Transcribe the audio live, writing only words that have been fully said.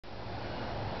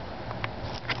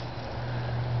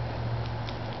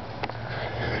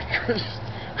Chris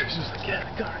was like, get out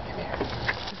of the car, come here.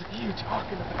 There's a huge hawk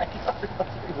in the backyard.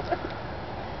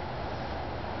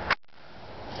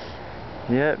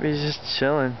 Yep, he's just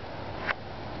chilling.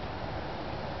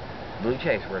 Blue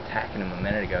jays were attacking him a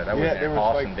minute ago. That was there an was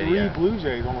awesome like video. 3 blue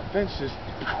jays on the fence just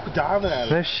diving at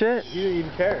him. No shit. He didn't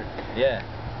even care. Yeah,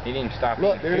 he didn't even stop.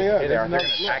 Look, there they are. They're going to Look.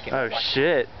 attack him. Oh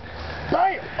shit.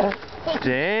 Bam!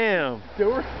 Damn. There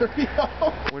were 3 of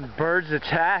them. When birds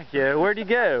attack you, where'd he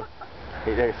go?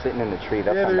 They're sitting in the tree.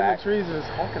 They'll Yeah, come they're back. in the trees and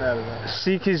just honking at us.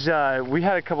 See, cause we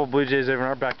had a couple blue jays over in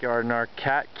our backyard, and our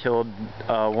cat killed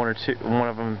one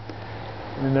of them,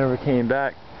 and they never came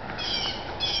back.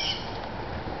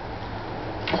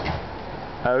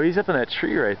 Oh, he's up in that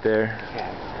tree right there.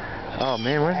 Oh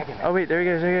man, where? Oh wait, there he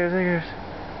goes, there he goes, there he goes.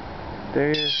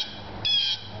 There he is.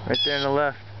 Right there on the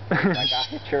left. Like, I'll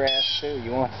hit your ass too.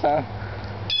 You want some?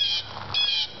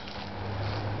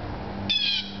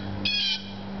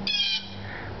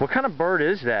 What kind of bird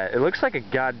is that? It looks like a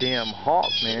goddamn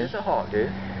hawk, man. It's a hawk,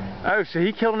 dude. Oh, so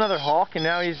he killed another hawk, and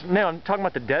now he's... No, I'm talking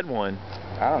about the dead one.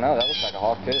 I don't know. That looks like a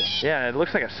hawk too. Yeah, it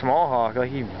looks like a small hawk. Like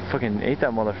he fucking ate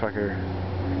that motherfucker.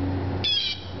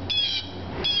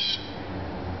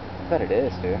 I bet it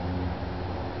is, dude.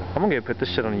 I'm gonna go put this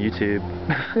shit on YouTube.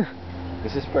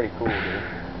 This is pretty cool, dude.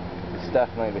 It's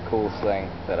definitely the coolest thing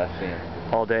that I've seen.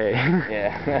 All day.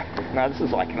 Yeah. No, this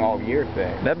is like an all-year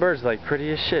thing. That bird's like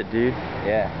pretty as shit, dude.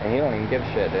 Yeah, and he don't even give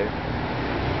a shit, dude.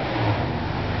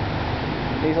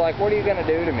 He's like, what are you gonna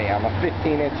do to me? I'm a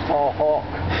 15-inch tall hawk.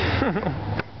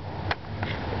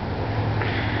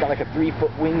 Got like a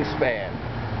 3-foot wingspan.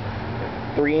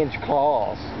 3-inch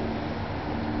claws.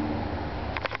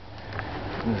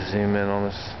 Let's zoom in on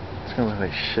this. It's gonna look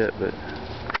like shit, but...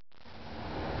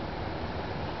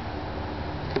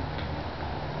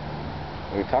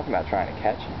 We were talking about trying to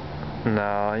catch him.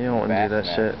 No, you don't want to do that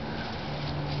shit.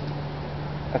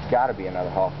 That's gotta be another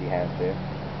hawk he has, dude.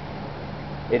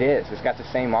 It is. It's got the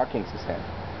same markings as him.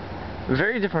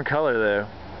 Very different color, though.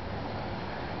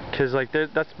 Cause like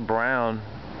that's brown.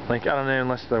 Like, I don't know,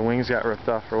 unless the wings got ripped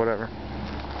off or whatever.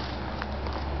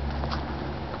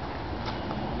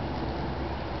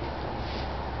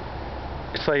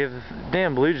 It's like if the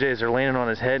damn blue jays are landing on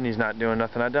his head and he's not doing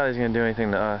nothing, I doubt he's gonna do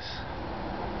anything to us.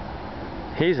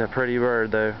 He's a pretty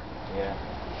bird, though. Yeah.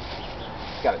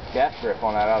 He's got a death grip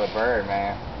on that other bird,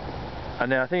 man. I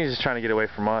know, I think he's just trying to get away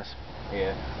from us.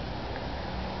 Yeah.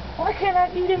 Why can't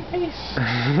I eat in peace?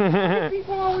 Why do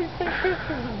people always take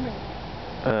pictures of me?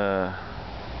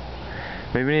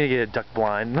 Maybe we need to get a duck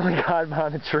blind, like hide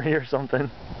behind a tree or something.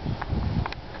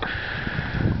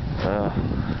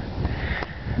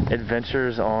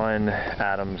 Adventures on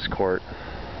Adam's Court.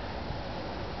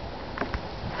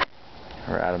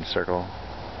 Or Adam's Circle.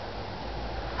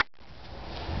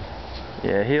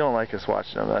 Yeah, he don't like us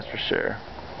watching him, that's for sure.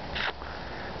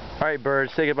 Alright,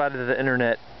 birds, say goodbye to the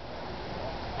internet.